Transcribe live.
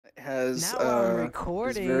has Now I'm is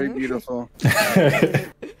recording. very beautiful.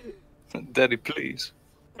 Daddy, please.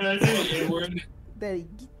 Can I say the N-word? Daddy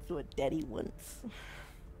gets what daddy wants.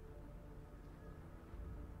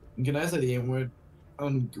 Can I say the N-word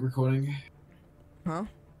on recording? Huh?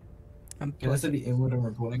 Can I say the N-word on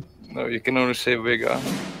recording? No, you can only say Wigga.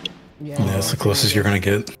 Yeah, Yeah, that's the closest you're gonna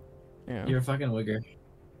get. Yeah. You're a fucking wigger.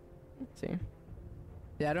 See.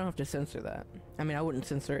 Yeah, I don't have to censor that. I mean, I wouldn't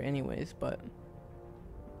censor it anyways, but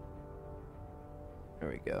there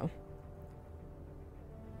we go.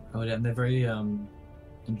 Oh damn, they're very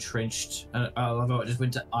entrenched. I love how it just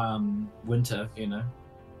went to winter, you know.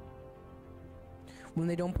 When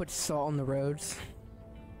they don't put salt on the roads.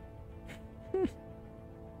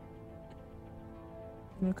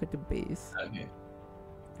 Look at the base. Okay.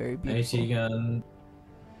 Very beautiful. AT gun,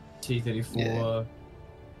 T-34,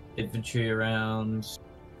 infantry around,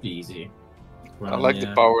 easy. I like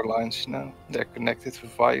the power lines, you know. They're connected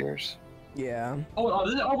with wires. Yeah. Oh,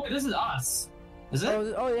 this is us. Is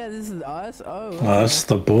it? Oh yeah, this is us. Oh. Okay. Us,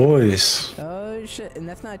 the boys. Oh shit, and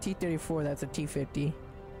that's not a T-34. That's a T-50.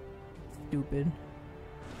 Stupid.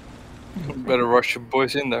 Better rush your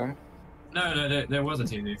boys in there. No, there was a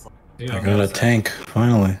T-34. I got a tank,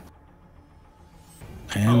 finally.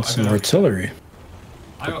 And some artillery.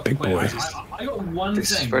 Big boys. I got one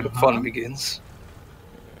This thing. is where the fun begins.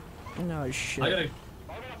 No shit.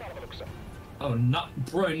 Oh, not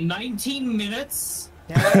bro! 19 minutes.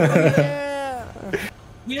 Yeah.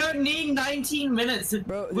 We don't need 19 minutes.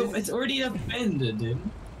 Bro, It's already offended, dude.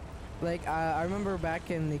 Like I remember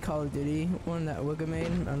back in the Call of Duty one that Wigga made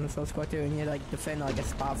on the Soul Squad 2, and you had to like defend like a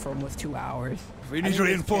spot for almost 2 hours. We need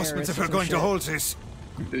reinforcements if we're going to hold this.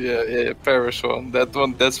 Yeah, Paris one. That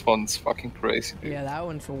one's fucking crazy, dude. Yeah, that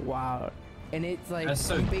one's wild. And it's like, That's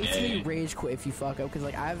so you basically gay. rage quit if you fuck up, because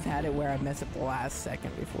like I've had it where I mess up the last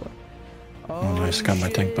second before. Oh, nice, got my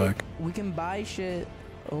tank back. We can buy shit.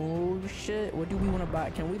 Oh shit, what do we want to buy?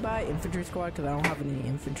 Can we buy infantry squad? Because I don't have any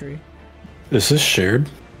infantry. Is this shared?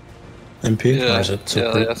 MP? Yeah, Or is it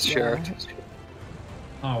separate? yeah, that's shared.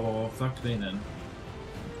 Oh well, fuck me then.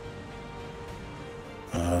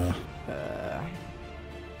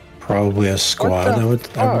 Probably a squad, I would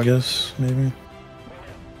fuck? guess, maybe.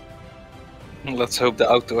 Let's hope the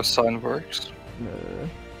auto assign works.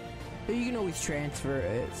 But you can always transfer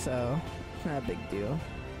it, so it's not a big deal.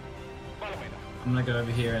 I'm gonna go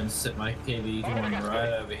over here and sit my KV going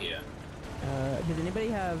right over here. Does anybody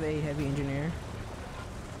have a heavy engineer?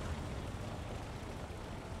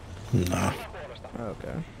 Nah.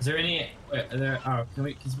 Okay. Is there any? Wait, are there? Oh, can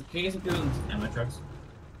we get some people in ammo trucks?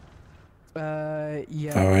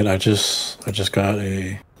 Yeah. Alright, I just got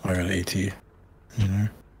I got an AT. You know?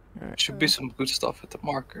 Should be some good stuff at the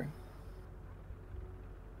marker.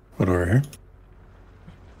 What over here?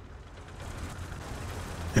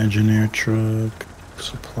 Engineer truck,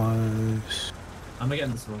 supplies. I'm gonna get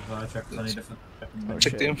in the supply truck because I need different.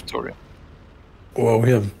 Check the inventory. Well, we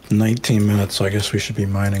have 19 minutes, so I guess we should be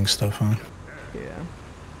mining stuff, huh? Yeah.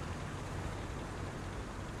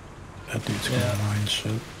 That dude's gonna mine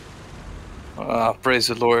shit. Praise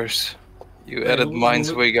the Lord. You added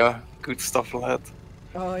mines, Wigga. Good stuff, lad.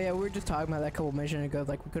 Oh yeah, we were just talking about that a couple missions ago.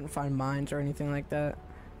 Like we couldn't find mines or anything like that.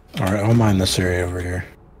 Alright, I'll mine this area over here.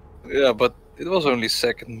 Yeah, but it was only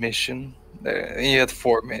second mission. And you had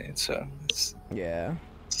 4 minutes, so it's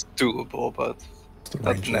doable, but It's the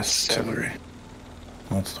not Rangers necessary. artillery.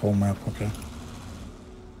 Oh, that's the whole map, okay.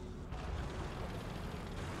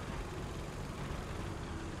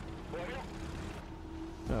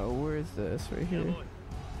 Oh, where's this? Right here.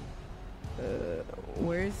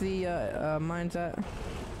 Where's the mines at? I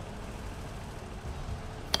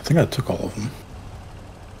think I took all of them.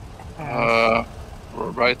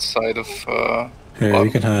 Right side of Here,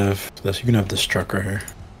 you can have this. You can have this truck right here.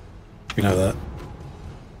 You can have that.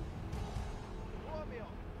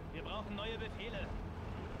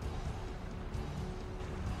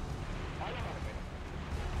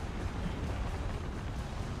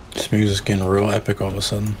 This music's getting real epic all of a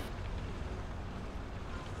sudden.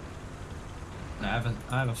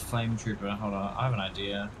 I have a flame trooper. Hold on, I have an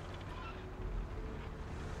idea.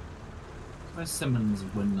 Where's Simmons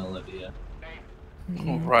windmill idea?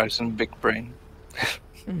 Horizon Big Brain.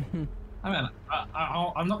 I mean,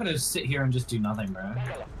 I'm not gonna sit here and just do nothing, bro.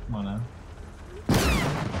 Come on now.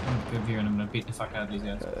 I'm gonna go here and I'm gonna beat the fuck out of these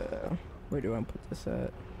guys. Where do I put this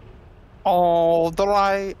at? All the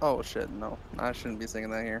right. Oh shit, no. I shouldn't be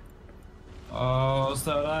singing that here. Oh,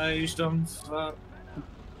 so I stumped.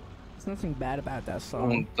 There's nothing bad about that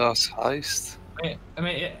song. Das Heist. I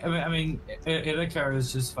mean, Illicar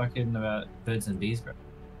is just fucking about birds and bees, bro.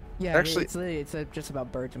 Yeah, Actually, it's just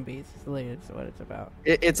about birds and bees. It's literally what it's about.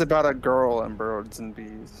 it's about a girl and birds and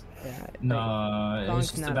bees. Yeah. No, song's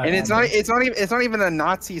it's just not about. And bad. it's not even a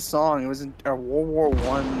Nazi song. It was a World War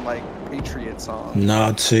One like patriot song.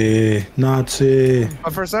 Nazi.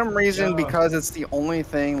 But for some reason, Yeah. because it's the only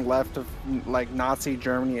thing left of like Nazi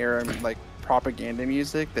Germany era like propaganda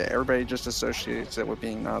music, that everybody just associates it with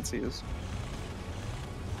being Nazis.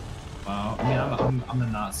 Wow. I mean, I'm a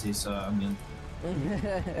Nazi, so I mean.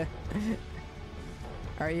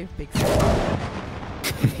 Are you big fan?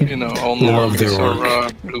 You know, all Love their Nazis work.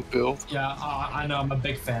 are blue pilled. Yeah, I know. I'm a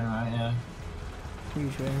big fan, right? Yeah.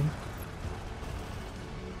 Huge fan.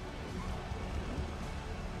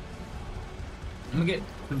 I'm gonna get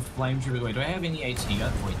some flame trooper. Wait, do I have any AT?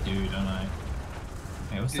 I do, don't I?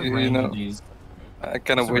 Hey, what's the You range know, of these? I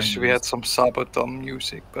kind of What's the wish range of we had these? some Sabaton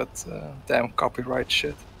music, but damn copyright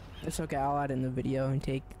shit. It's okay, I'll add in the video and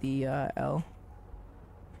take the L.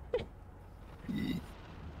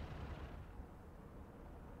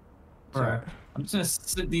 Bro, I'm just gonna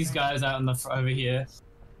sit these guys out in the over here,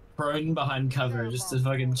 prone behind cover, just to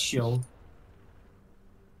fucking chill.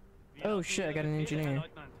 Oh shit, I got an engineer.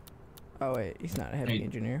 Oh wait, he's not a heavy Hey.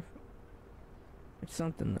 engineer. It's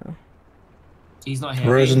something though. He's not heavy.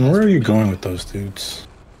 Horizon, that's where are you good. going with those dudes?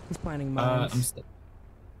 He's planning mines.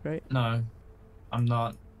 Right? No, I'm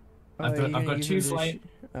not. Oh, I've you're got gonna use two this flame.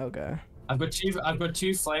 Okay. I've got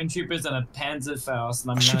two flame troopers and a Panzerfaust,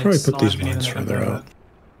 and I'm I should gonna probably put these snipe anything mines that comes further over. out.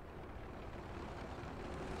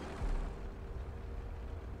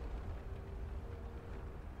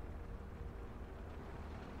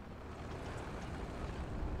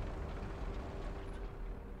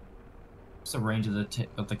 What's the range of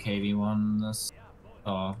the KV one? This,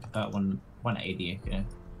 oh, that one, 180. Okay.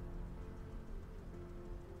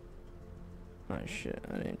 Oh shit,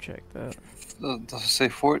 I didn't check that. Does it say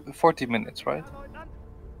 40 minutes, right?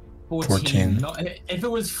 14. No, if it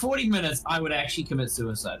was 40 minutes, I would actually commit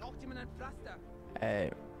suicide.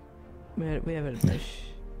 Hey, we have a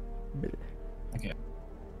Okay.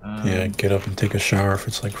 Yeah, get up and take a shower if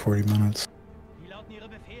it's like 40 minutes.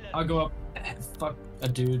 I'll go up, fuck a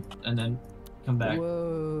dude, and then come back.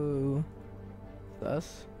 Whoa.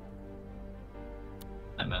 Thus.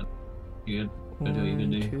 Hey man, you good? Good do, you good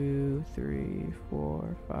 1, do. 2, 3,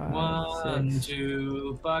 4, 5, 1, 6,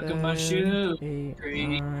 2, buckle my 7, shoe. 8,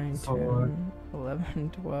 3, 9, 4. 10, 11,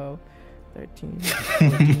 12, 13,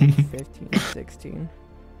 14, 15, 16.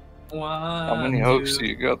 How many hopes do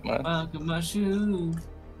you got, man? Buckle my shoe.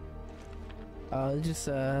 Just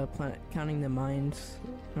counting the mines.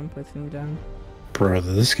 I'm placing them down. Bro,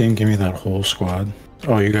 did this game give me that whole squad?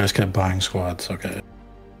 Oh, you guys kept buying squads. Okay.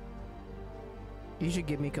 You should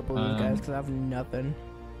give me a couple of these guys because I have nothing.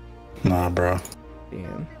 Nah, bro.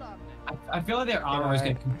 Damn. I feel like their armor is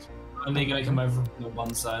only gonna come over from the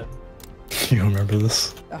one side. You remember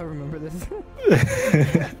this? I remember this.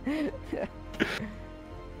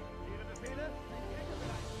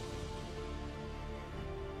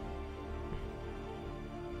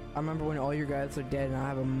 I remember when all your guys are dead and I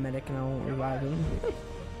have a medic and I won't revive him.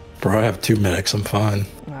 Bro, I have 2 medics. I'm fine.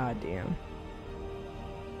 Ah, damn.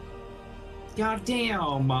 God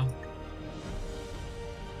damn.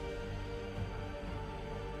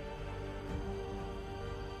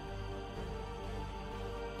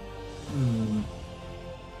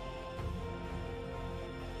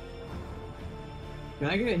 Can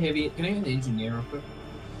I get a heavy? Can I get an engineer real quick?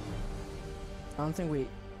 I don't think we...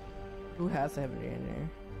 Who has a heavy engineer?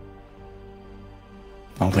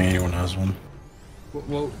 I don't think anyone has one.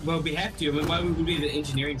 Well, we have to. I mean, why would we be the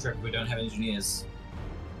engineering trip if we don't have engineers?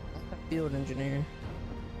 Field engineer.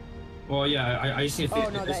 Well, yeah, I just need to. Oh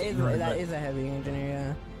no, that is a heavy engineer.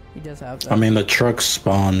 Yeah, he does have that. I mean, the truck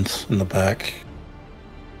spawned in the back.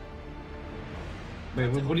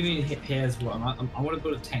 Wait, what do you mean he has what? I want to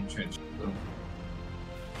build a tank trench.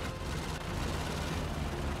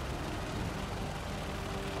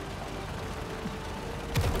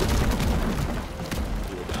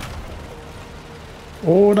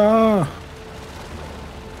 Order!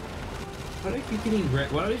 Why do I keep getting?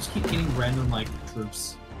 Why do I just keep getting random like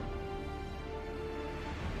troops?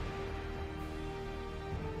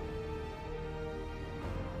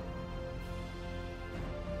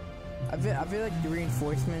 I feel like the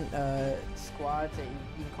reinforcement squads that you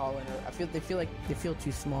can call in, they feel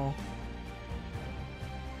too small.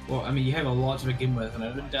 Well, I mean, you have a lot to begin with, and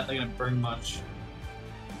I don't doubt they're gonna bring much.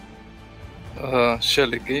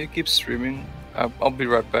 Shelly, can you keep streaming? I'll be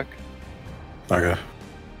right back. Okay.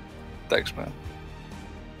 Thanks, man.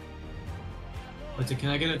 Wait, so can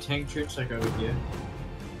I get a tank trench like over here?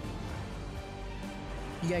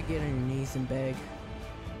 You gotta get on your knees and beg.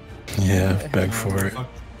 Yeah, beg for it.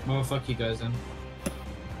 Well, fuck you guys then.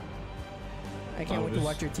 I can't wait to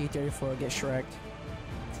watch your T-34 get shreked.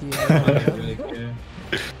 I don't really care.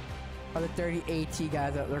 Or the 30 AT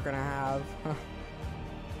guys that they're gonna have. Huh.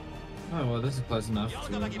 Oh well, this is close enough.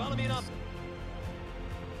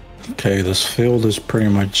 Okay, this field is pretty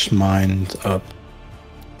much mined up.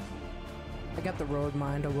 I got the road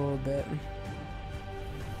mined a little bit.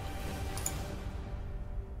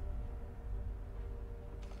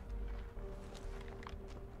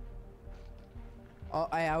 Oh,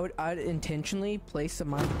 I'd intentionally place the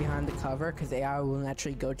mines behind the cover because AI will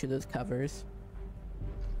naturally go to those covers.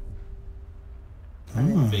 Oh,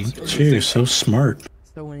 look at you, you're so smart.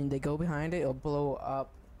 So when they go behind it, it'll blow up.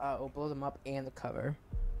 It'll blow them up and the cover.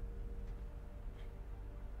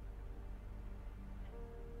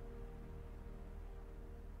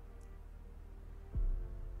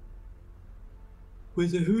 Wait,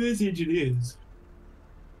 so who is engineers?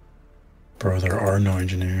 Bro, there are no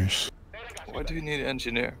engineers. Why do you need an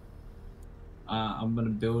engineer? I'm gonna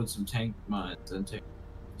build some tank mines and take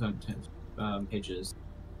some pitches.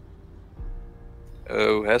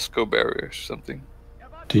 Oh, HESCO barriers or something.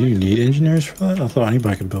 Do you need engineers for that? I thought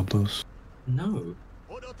anybody could build those. No.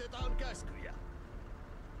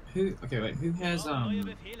 Who? Okay, wait. Who has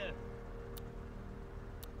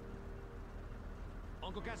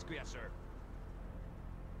Onko käskyjä, sir?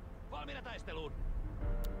 Valmiina taisteluun.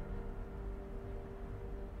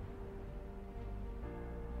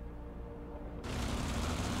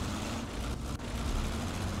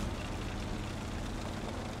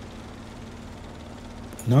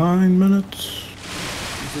 Nine minutes.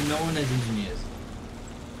 So no one has engineers.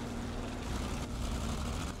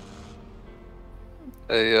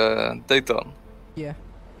 Hey, Dayton. Yeah.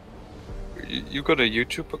 You got a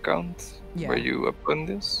YouTube account Yeah. where you upload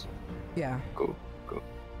this? Yeah. Cool, cool.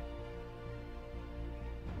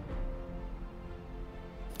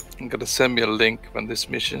 You gotta send me a link when this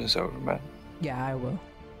mission is over, man. Yeah, I will.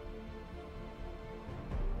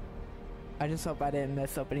 I just hope I didn't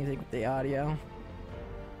mess up anything with the audio.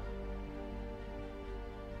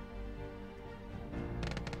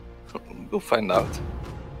 We'll find out.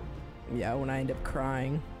 Yeah, when I end up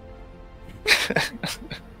crying.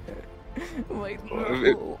 I'm like,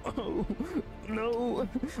 no, no,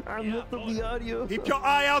 I messed up the audio. Keep your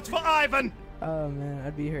eye out for Ivan! Oh man,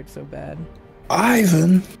 I'd be hurt so bad.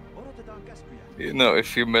 Ivan! You know,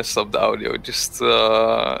 if you mess up the audio, just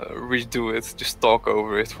redo it. Just talk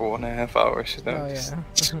over it for 1.5 hours, you know? Oh, Just yeah.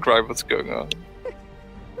 describe what's going on.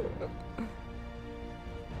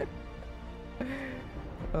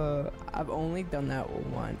 I've only done that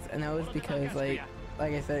once, and that was because, like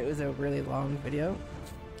I said, it was a really long video,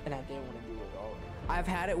 and I didn't want to do it all. I've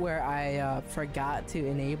had it where I forgot to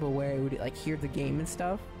enable where it would like hear the game and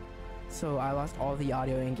stuff, so I lost all the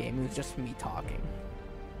audio in game. It was just me talking,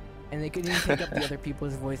 and they couldn't even pick up the other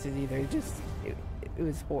people's voices either. It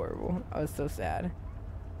was horrible. I was so sad.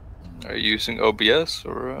 Are you using OBS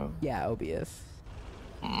or? Yeah, OBS.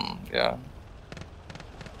 Yeah.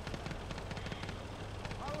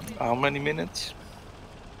 How many minutes?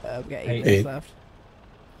 I've got 8 Eight. minutes left.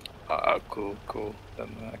 Cool, cool. Then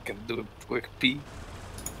I can do a quick pee.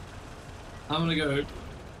 I'm gonna go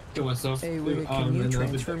kill myself. Hey, Wigga, can you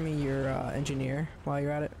transfer me your engineer while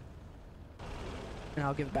you're at it? And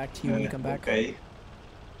I'll give it back to you when you come back. Okay.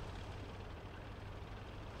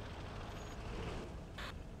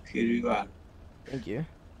 Here you are. Thank you.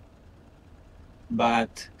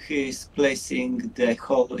 But he's placing the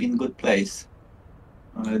hole in good place.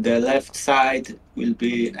 The left side will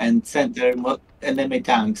be, and center, enemy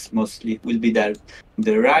tanks mostly will be there.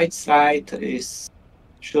 The right side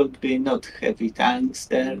should be not heavy tanks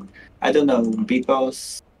there. I don't know,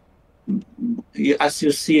 because as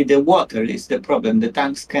you see, the water is the problem. The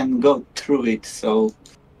tanks can go through it, so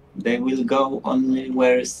they will go only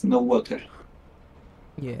where is no water.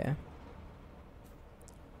 Yeah.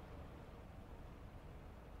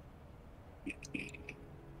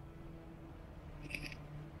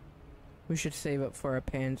 We should save up for a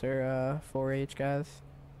Panzer 4H, guys.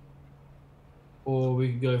 Or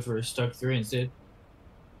we could go for a Stuck 3 instead.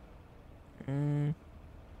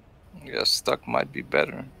 Yeah, stuck might be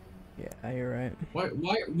better. Yeah, you're right.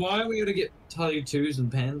 Why are we gonna get Tally 2s and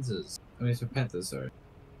Panzers? I mean, Panthers, sorry.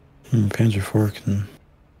 Panzer 4 can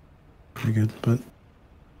pretty good, but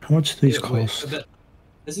how much do these cost?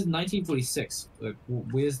 This is 1946. Like,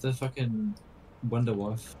 where's the fucking Wonder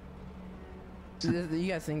Wife? You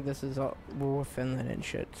guys think this is all War Finland and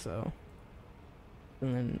shit, so.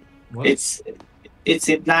 And then. What? It's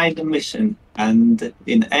in 9 mission, and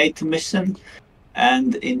in 8 mission,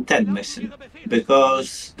 and in 10 mission,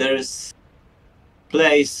 because there's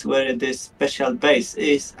place where the special base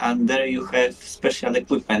is, and there you have special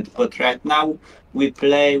equipment. But right now we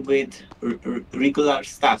play with regular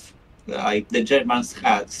stuff like the Germans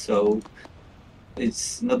had, so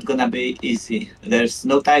it's not gonna be easy. There's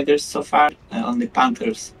no tigers so far, only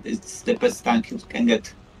panthers. It's the best tank you can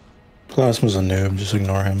get. Plasma's a noob, just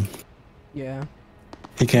ignore him. Yeah.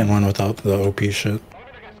 He can't win without the OP shit.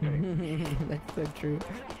 That's so true.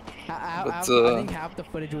 I think half the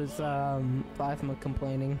footage was Plasma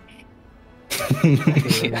complaining.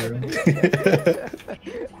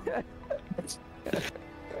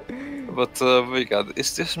 But Wigga,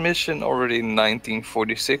 is this mission already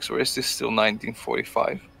 1946 or is this still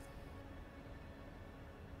 1945?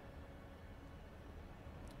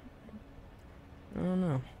 I don't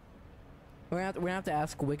know. We're gonna have to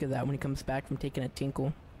ask Wigga that when he comes back from taking a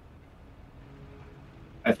tinkle.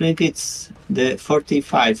 I think it's the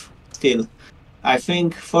 45 still. I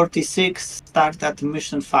think 46 start at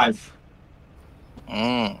mission 5.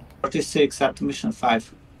 46 at mission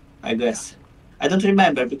 5, I guess. I don't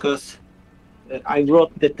remember because I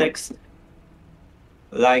wrote the text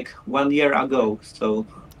like 1 year ago, so.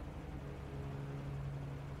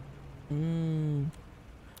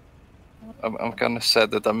 I'm kind of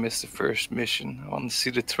sad that I missed the first mission. I want to see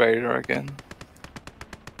the trailer again.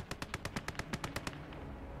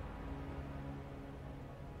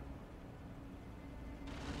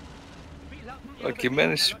 Like, you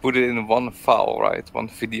managed to put it in one file, right? One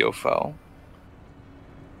video file.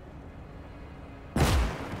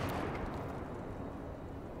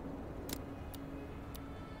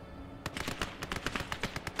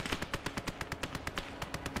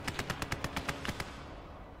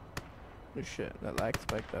 Oh shit, that lag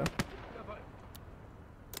spike though.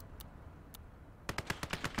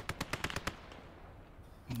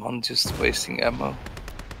 I'm just wasting ammo.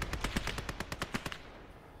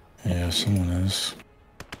 Yeah, someone is.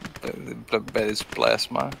 The bet is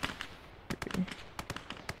plasma.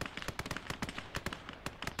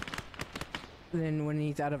 Then when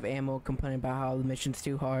he's out of ammo, complaining about how the mission's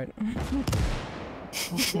too hard.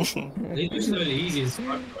 They just know the easiest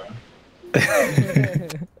part, bro.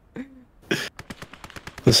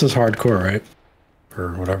 This is hardcore, right?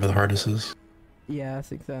 Or whatever the hardest is. Yeah, I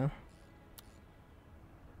think so.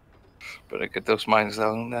 Better get those mines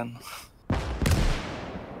down then.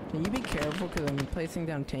 Can you be careful because I'm placing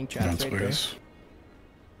down tank traps right there.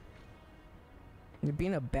 You're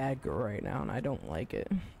being a bad girl right now, and I don't like it.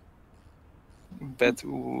 Bet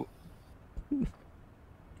ooh.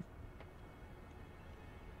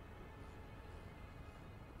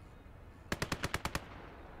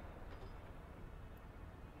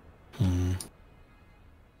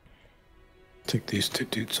 Take these two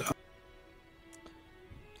dudes out.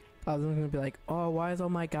 I was gonna be like, oh, why is all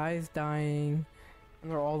my guys dying? And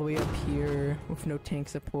they're all the way up here with no tank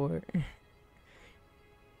support.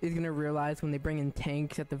 He's gonna realize when they bring in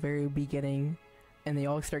tanks at the very beginning and they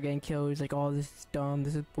all start getting killed, he's like, oh, this is dumb,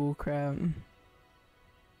 this is bullcrap.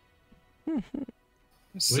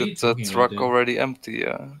 Is the truck already empty?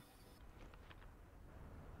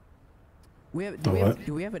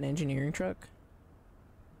 Do we have an engineering truck?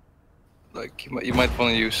 Like, you might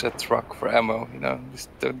want to use that truck for ammo, you know?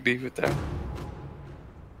 Just don't leave it there.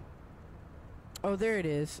 Oh, there it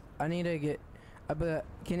is. I need to get... but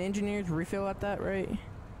can engineers refill at that, right?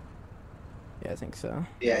 Yeah, I think so.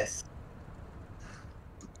 Yes.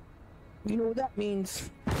 You know what that means?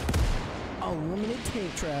 Unlimited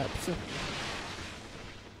tank traps.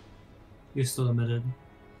 You're still admitted.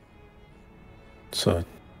 So,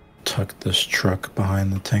 tuck this truck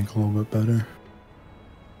behind the tank a little bit better.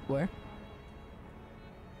 Where?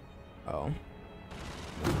 Oh.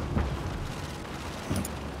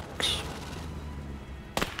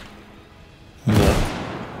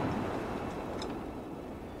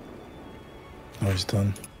 Oh, he's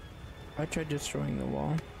done. I tried destroying the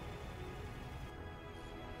wall.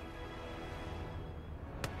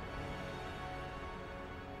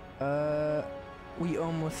 We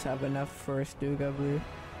almost have enough for a Stug, I believe.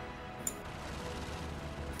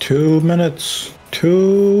 2 minutes.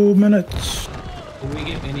 2 minutes. Will we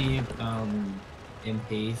get any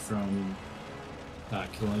MP from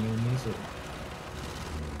killing enemies? Or?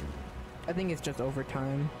 I think it's just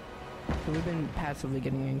overtime. So we've been passively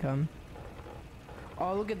getting income.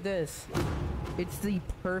 Oh, look at this. It's the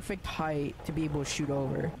perfect height to be able to shoot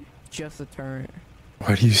over. Just a turret.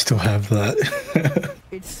 Why do you still have that?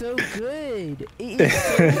 It's so good. It is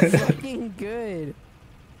so fucking good.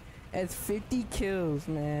 It's 50 kills,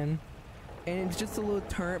 man. And it's just a little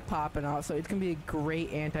turret popping out, so it's gonna be a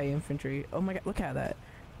great anti-infantry. Oh my god, look at that.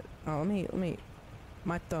 Oh, let me,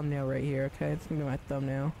 my thumbnail right here, okay? It's gonna be my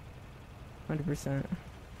thumbnail. 100%.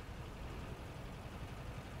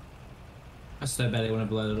 I so bad they want to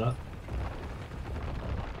blow it up.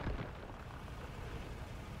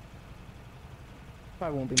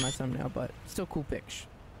 Probably won't be my thumbnail, but still cool pics.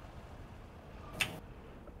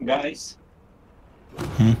 Guys,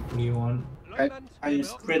 What do you want? I'm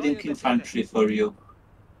spreading infantry for you.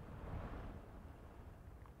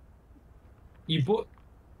 You bought.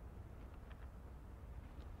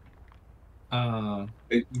 You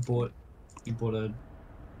bought a.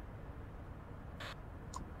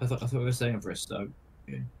 I thought we were saying for a stove.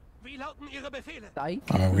 Yeah. Die?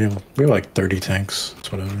 I mean, we have like 30 tanks.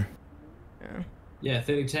 It's whatever. Yeah. Yeah,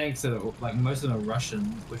 30 tanks that are like most of them are Russian,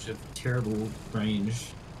 which have terrible range.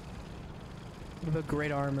 But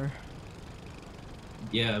great armor.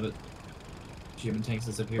 Yeah, but German tanks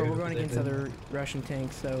are superior. But we're going against other Russian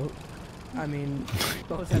tanks, so I mean,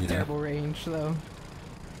 both have terrible range, though.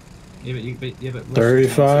 Yeah, but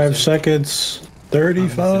 35 seconds.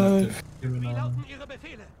 35.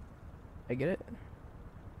 I get it.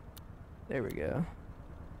 There we go.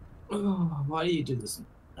 Oh, why do you do this?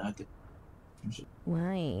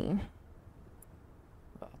 Why?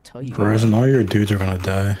 I'll tell you. Verizon, all your dudes are gonna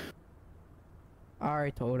die. I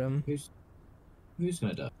already told him. Who's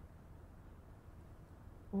gonna die?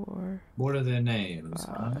 4. What are their names?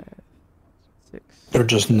 5, 6. They're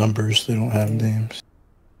just numbers. They don't have names.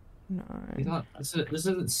 9. This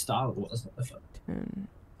isn't Star Wars. What the fuck? 10,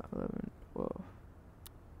 11, 12.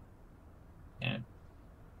 Yeah.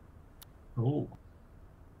 Ooh.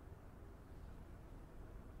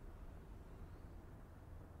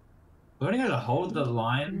 We only gotta hold the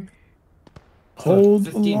line. Hold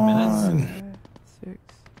 15 the line. minutes. 6,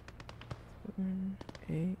 7,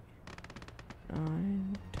 8,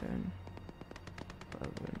 9, 10,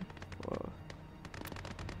 11, 12.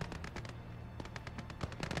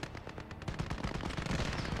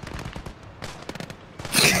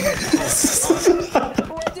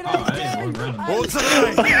 What did I say? Hold the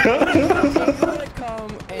line! I'm gonna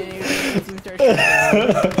come and you start shooting.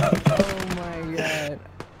 Oh my god.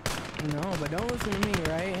 No, but don't listen to me,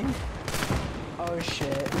 right? Oh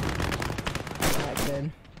shit. Not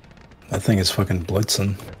good. That thing is fucking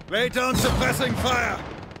blitzing. Lay down suppressing fire!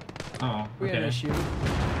 Oh, We had an okay. issue.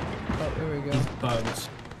 Oh, here we go. These bugs.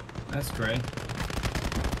 That's great.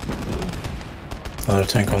 Another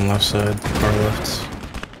tank on left side. Far left.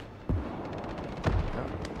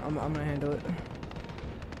 I'm gonna handle it.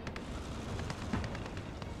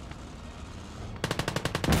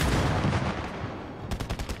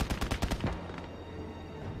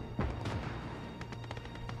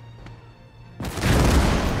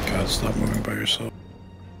 God, stop moving by yourself.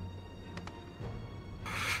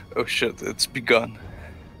 Oh shit, it's begun.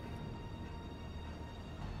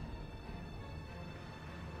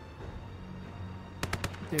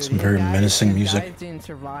 Dude, Some very menacing music. Guys didn't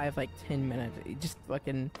survive like 10 minutes. He just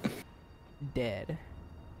fucking dead.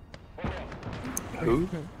 Who?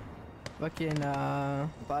 Fucking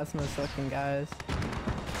plasma sucking guys.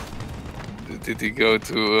 Did he go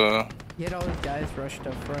to He had all these guys rushed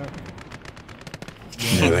up front.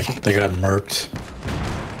 Yeah, they got murked.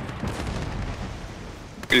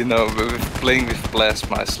 you know, with playing with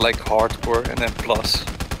plasma, it's like hardcore and then plus.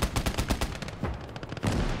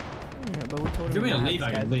 Yeah, but we told If you him want to to leave,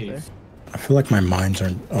 I can leave. I feel like my mines are.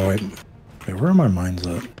 Oh wait, where are my mines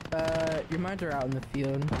at? Your mines are out in the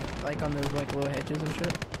field, like on those like little hedges and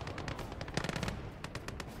shit.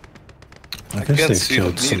 I guess can't they've see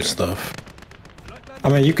killed them some either. stuff. I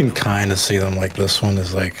mean, you can kind of see them. Like this one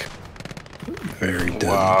is like very dead.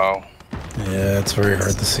 Wow, Yeah, it's very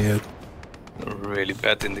hard to see it. a really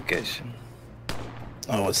bad indication.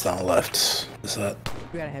 Oh, it's down left. Is that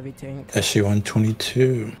We got a heavy tank.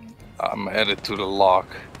 SU-122? I'm added to the log.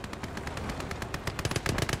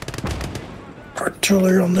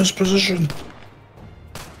 Artillery on this position.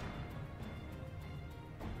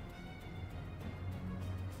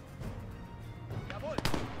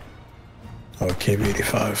 Oh,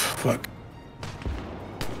 KB-85. Fuck.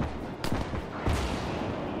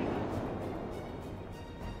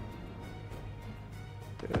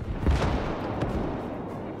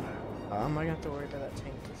 I'm not gonna have to worry about that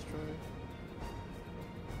tank destroyed.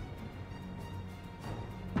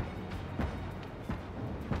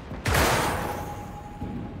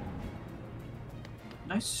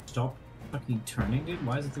 Can I stop fucking turning, dude?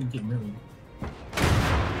 Why is the thing keep moving?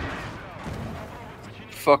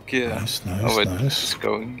 Fuck yeah. Nice, nice, Oh wait, nice. he's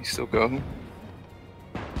going, he's still going.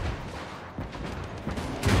 If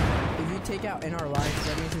you take out NR lines,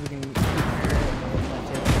 that means we can repair it.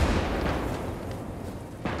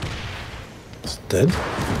 It's dead?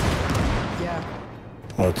 Yeah.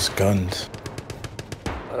 Oh, it's gunned.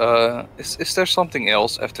 Is there something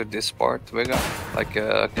else after this part, Wigga? Like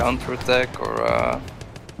a counterattack or?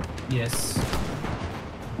 Yes.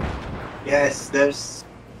 Yes, there's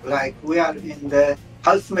like we are in the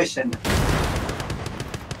half mission.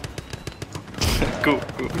 Cool.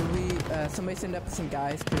 Do we? Somebody send up some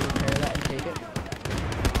guys to repair that and take it.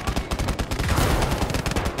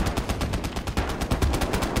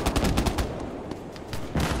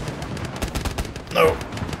 No.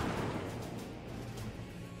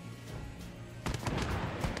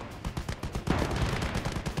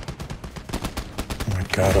 Oh my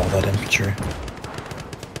god, all that infantry.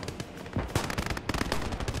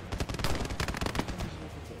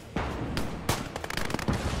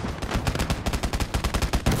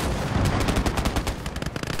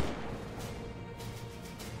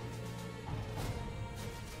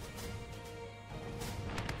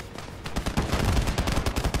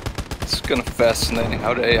 It's kind of fascinating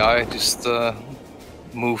how the AI just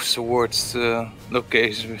moves towards the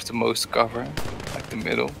locations with the most cover, like the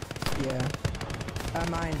middle. Yeah. I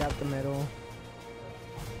mined up the middle.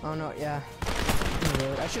 Oh no, yeah. The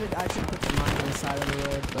road. I should put some mine on the side of the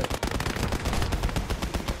road, but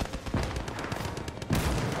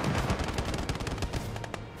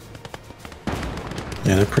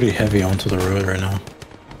Yeah, they're pretty heavy onto the road right now.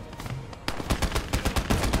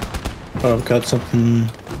 Oh, I've got something.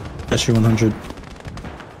 SU-100.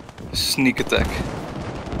 Sneak attack.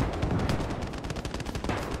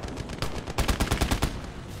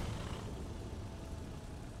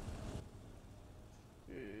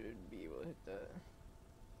 should be able to hit that.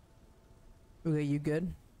 Okay, you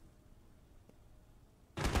good?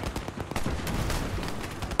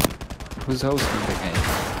 Who's hosting the game?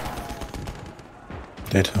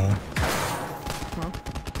 Daytona. Huh?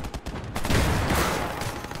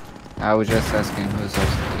 I was just asking who's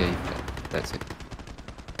hosting the game. That's it.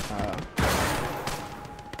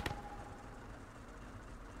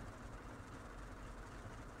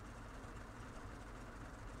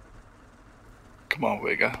 Come on,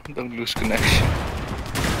 Wigga, don't lose connection.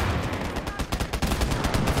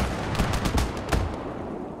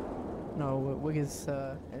 No, Wigga's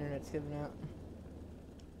internet's giving out.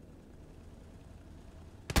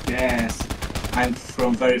 Yes, I'm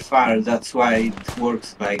from very far. That's why it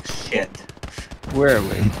works like shit. Where are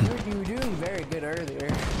we? You were doing very good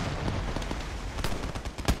earlier.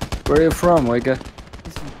 Where are you from, Wigga?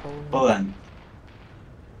 He's from Poland. Poland.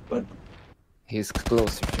 But He's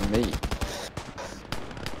closer to me.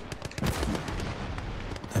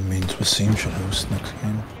 That means Wasim should host next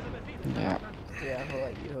game. Yeah. Yeah, I'll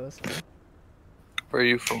let you host me. Where are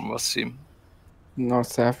you from, Wasim?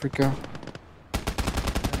 North Africa.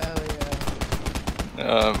 Hell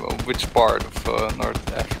yeah. Which part of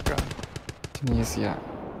North Africa? Tunisia.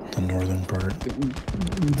 The northern part.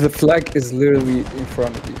 The flag is literally in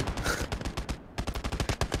front of you.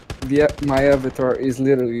 My avatar is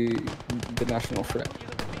literally the national flag.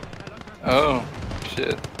 Oh,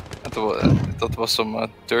 shit. I thought it was some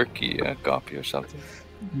Turkey copy or something.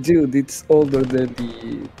 Dude, it's older than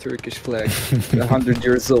the Turkish flag. 100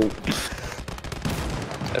 years old.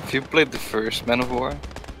 Have you played the first Man of War?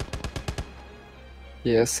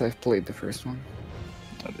 Yes, I've played the first one.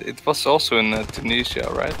 It was also in Tunisia,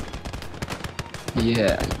 right?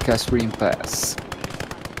 Yeah, Kasserine Pass.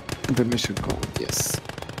 The mission code, yes.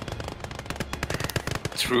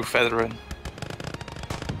 True veteran.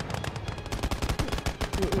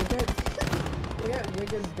 We got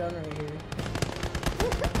Wigga's gun right here.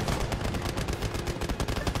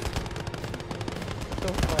 So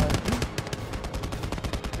fun.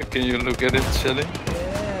 Can you look at it, Shelly?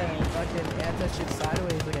 Yeah, fucking add that shit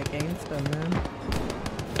sideways like a gangsta, man.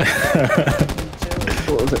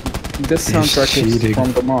 Well, this soundtrack is cheating.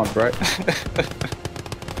 from the mod, right?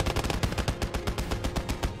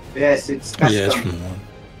 yes, it's custom. Yeah, it's from the one.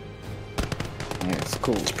 Yeah, it's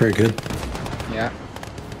cool. It's pretty good. Yeah.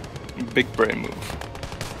 Big brain move.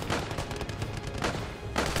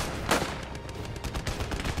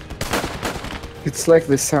 It's like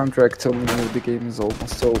the soundtrack telling me the game is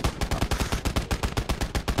almost over.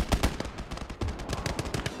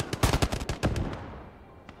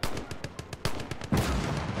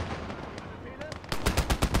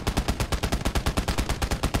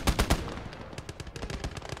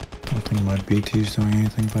 I don't think my BT's doing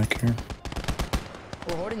anything back here.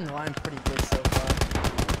 We're holding the line pretty good so far.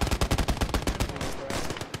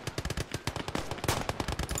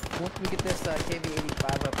 Once we get this KV-85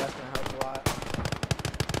 up, that's gonna help a lot.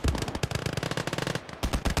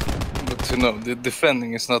 But you know, the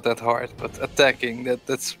defending is not that hard, but attacking,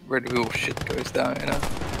 that's where the real shit goes down, you know?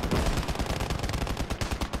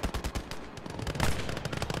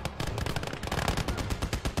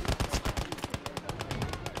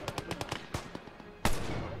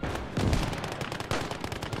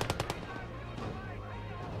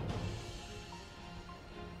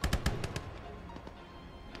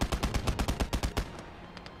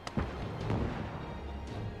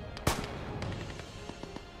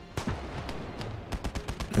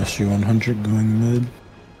 SU 100 going mid.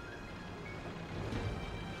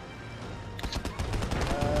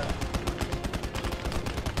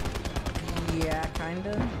 Yeah,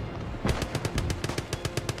 kinda.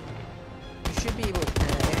 You should be able to pin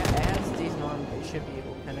it. It has decent armor, but you should be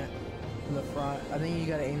able to pin it from the front. I think you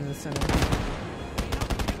gotta aim in the center.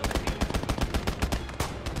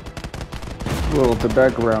 Well, the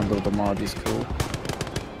background of the mod is cool.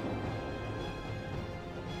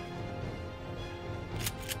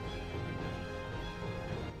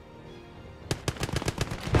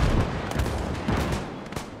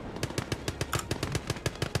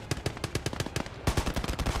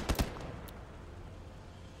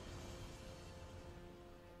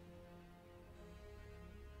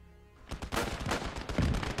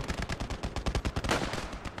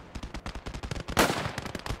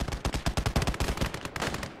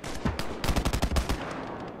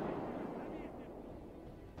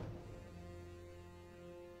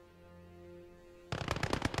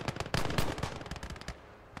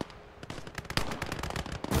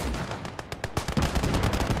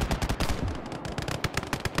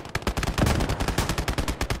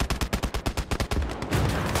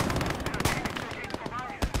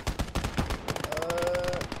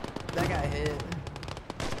 That got hit.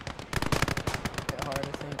 Hit hard,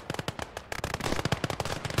 I think.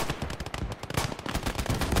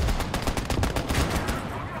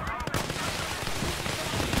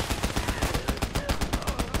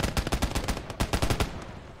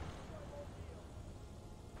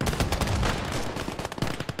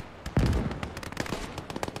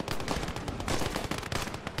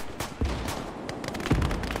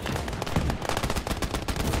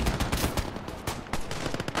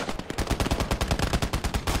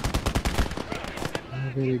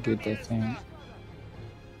 Very good, I think.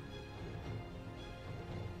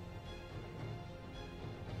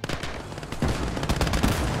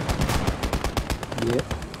 Yeah.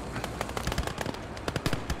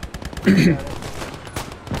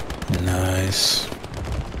 Nice.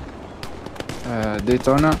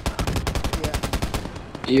 Daytona, Yeah.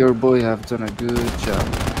 your boy have done a good job.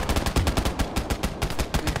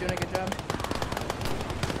 Who's doing a good job?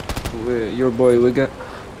 Your boy Wigga,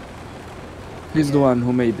 he's the one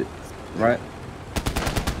who made it, right?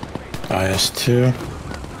 IS-2.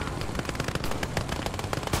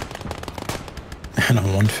 And a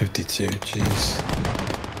 152, jeez.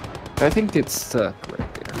 I think it's stuck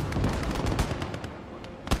right there.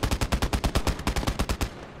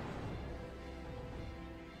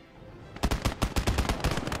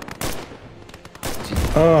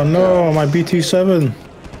 Oh no, my B27.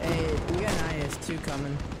 Hey, we got an IS-2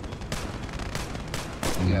 coming.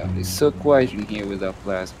 Yeah, it's so quiet in here without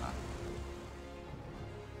plasma.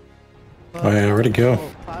 Oh yeah, where'd it go?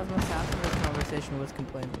 Well, Plasma's half of the conversation was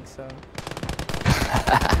complaining, so.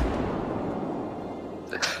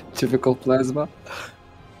 Typical plasma.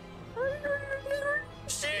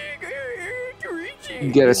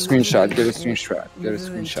 Get a screenshot, get a screenshot, get a This is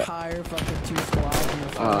an screenshot. entire fucking 2 squads in the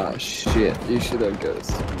Ah, front. shit, you should have got a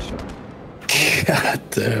screenshot. God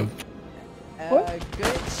damn. Good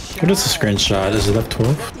shot. What is the screenshot? Is it F12?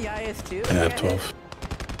 Is that the IS-2? Yeah, F12.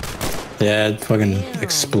 Yeah, it fucking Damn.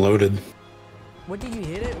 exploded. What did you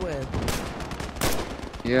hit it with?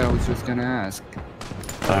 Yeah, I was just gonna ask.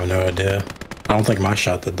 I have no idea. I don't think my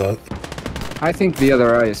shot did that. I think the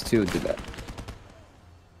other IS-2 did that.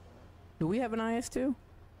 Do we have an IS-2?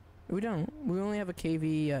 We don't. We only have a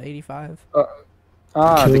KV 85.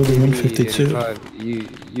 Ah, the Killed the KV 152.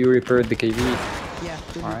 85. You repaired the KV. Yeah,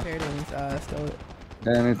 we Alright. repaired and stole it.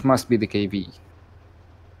 Then it must be the KV.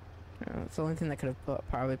 It's the only thing that could have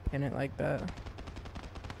probably pinned it like that.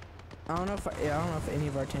 I don't know if any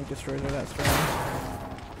of our tank destroyers are that strong.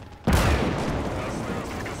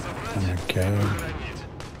 Oh my god.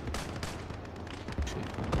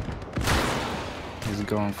 He's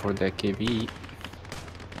going for the KV.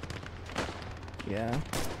 Yeah.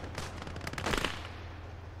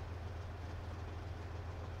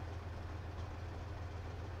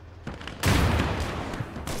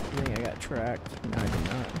 I think I got tracked. No, I did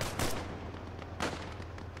not.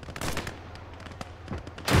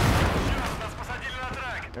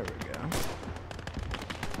 There we go.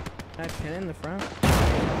 Can I pin in the front?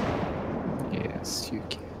 Yes, you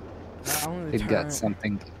can. Only the It got turret.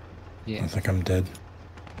 something. I Yeah, think I'm dead.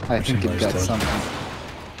 I think it somebody's got dead.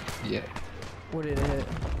 something. Yeah. What did it hit?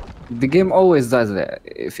 The game always does that.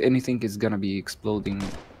 If anything is gonna be exploding,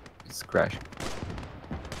 it's crashing.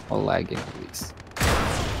 Or lagging at least.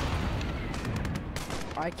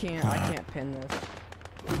 I can't pin this.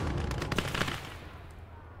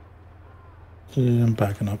 Yeah, I'm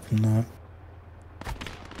backing up from that.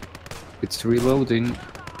 It's reloading.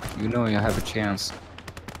 You know you have a chance.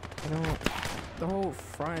 I don't. The whole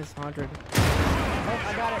front is 100. Oh,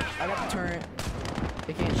 I got it. I got the turret.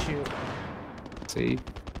 They can't shoot. See?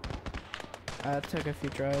 Took a few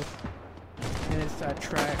tries. And it's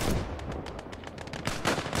track.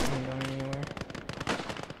 Ain't going anywhere.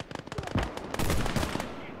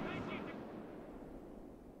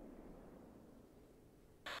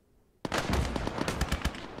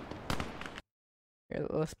 Here,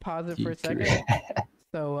 let's pause it for a second.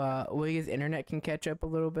 So, Wigga's internet can catch up a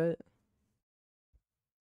little bit.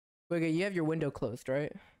 Wigga, you have your window closed,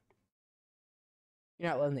 right? You're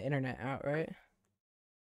not letting the internet out, right?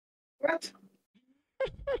 What?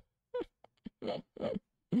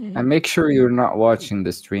 And make sure you're not watching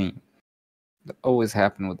the stream. That always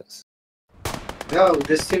happen with us. No,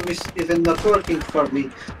 the stream is even not working for me.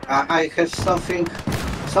 I have something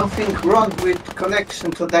wrong with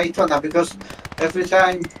connection to Daytona because every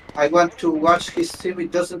time I want to watch his stream,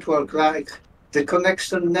 it doesn't work. Like the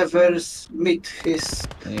connection never meet his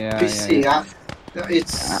PC.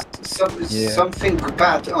 It's something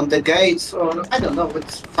bad on the gates, or I don't know.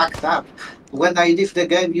 It's fucked up. When I leave the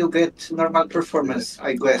game, you get normal performance,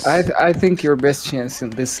 I guess. I think your best chance in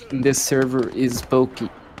this server is Pokey.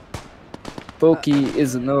 Pokey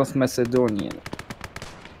is a North Macedonian.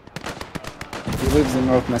 He lives in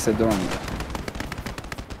North Macedonia.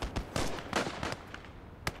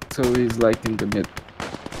 So he's like in the mid.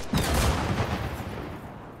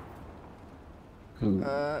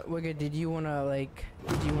 Wigga, did you want us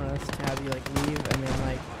to have you like leave, and then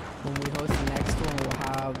like when we host the next one, we'll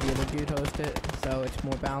have the other dude host it, so it's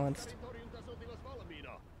more balanced?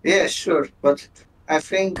 Yeah, sure, but I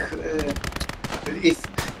think if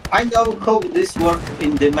I know how this works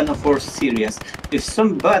in the Man of War series, if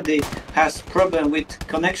somebody has problem with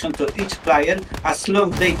connection to each player, as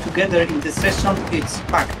long they together in the session, it's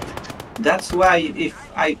fucked. That's why if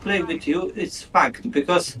I play with you, it's fucked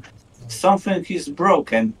because something is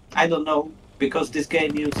broken. I don't know, because this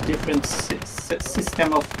game uses different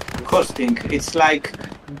system of hosting. It's like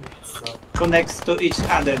connects to each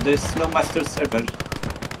other. There's no master server.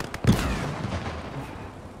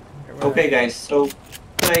 Okay, guys. So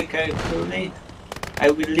play carefully.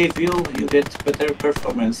 I will leave you. You get better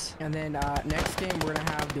performance. And then next game we're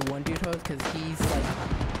gonna have the one dude host because he's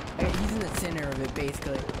in the center of it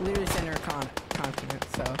basically, literally center of continent.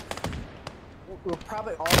 So we're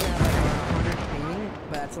probably all gonna have like 100 ping,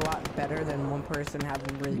 but that's a lot better than one person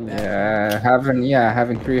having really bad.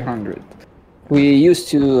 Having 300. We used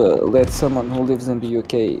to let someone who lives in the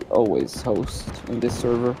UK always host in this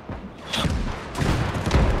server.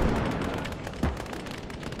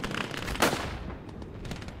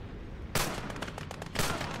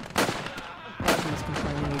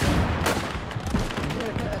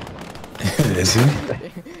 Is he?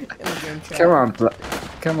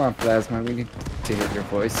 Come on, Plasma. We need to hear your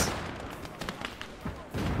voice.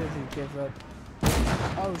 Does he give up?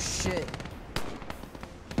 Oh shit!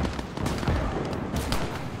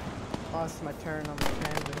 Lost my turn on the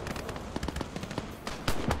Panda.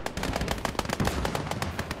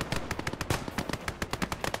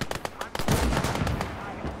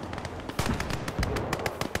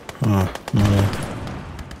 Oh, no.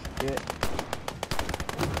 Shit.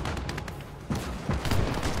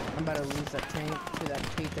 I'm about to lose that tank to that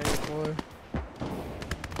P-34.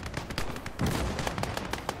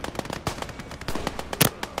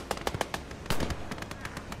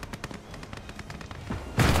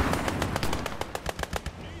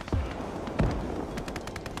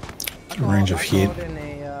 Range of heat. In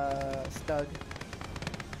a stug.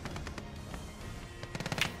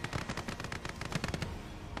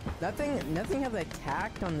 Nothing have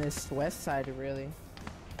attacked on this west side really.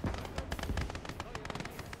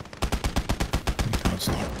 That's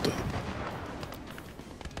not the...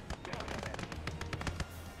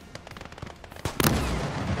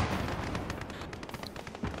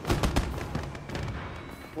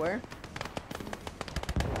 Where?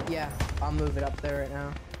 Yeah, I'll move it up there right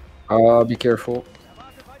now. Be careful.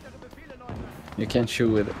 You can't shoot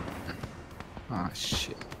with it. Ah,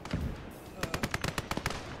 shit.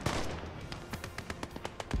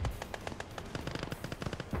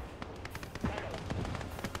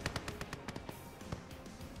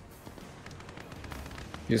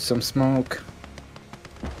 Use some smoke.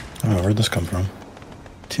 Oh, where'd this come from?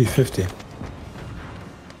 T50.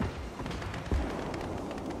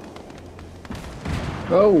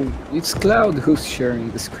 Oh, it's Cloud who's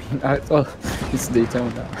sharing the screen. I thought it's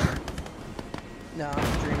Daytona. No,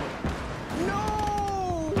 I'm streaming.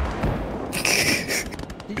 No!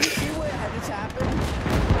 Did you see what just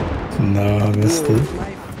happened? No, I missed it.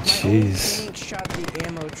 My Jeez. old tank shot the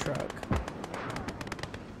ammo truck.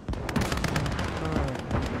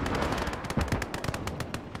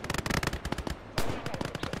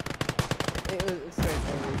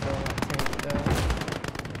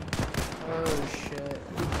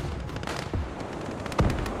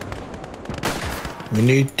 We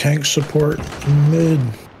need tank support in mid.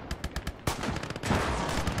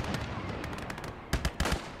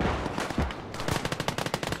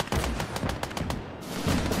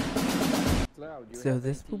 So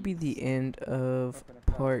this will be the end of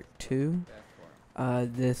part 2.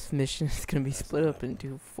 This mission is going to be split up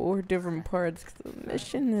into 4 different parts 'cause the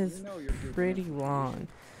mission is pretty long.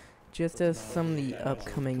 Just as some of the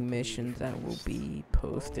upcoming missions that will be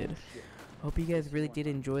posted. Hope you guys really did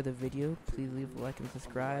enjoy the video. Please leave a like and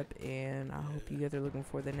subscribe, and I hope you guys are looking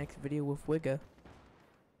for the next video with Wigga.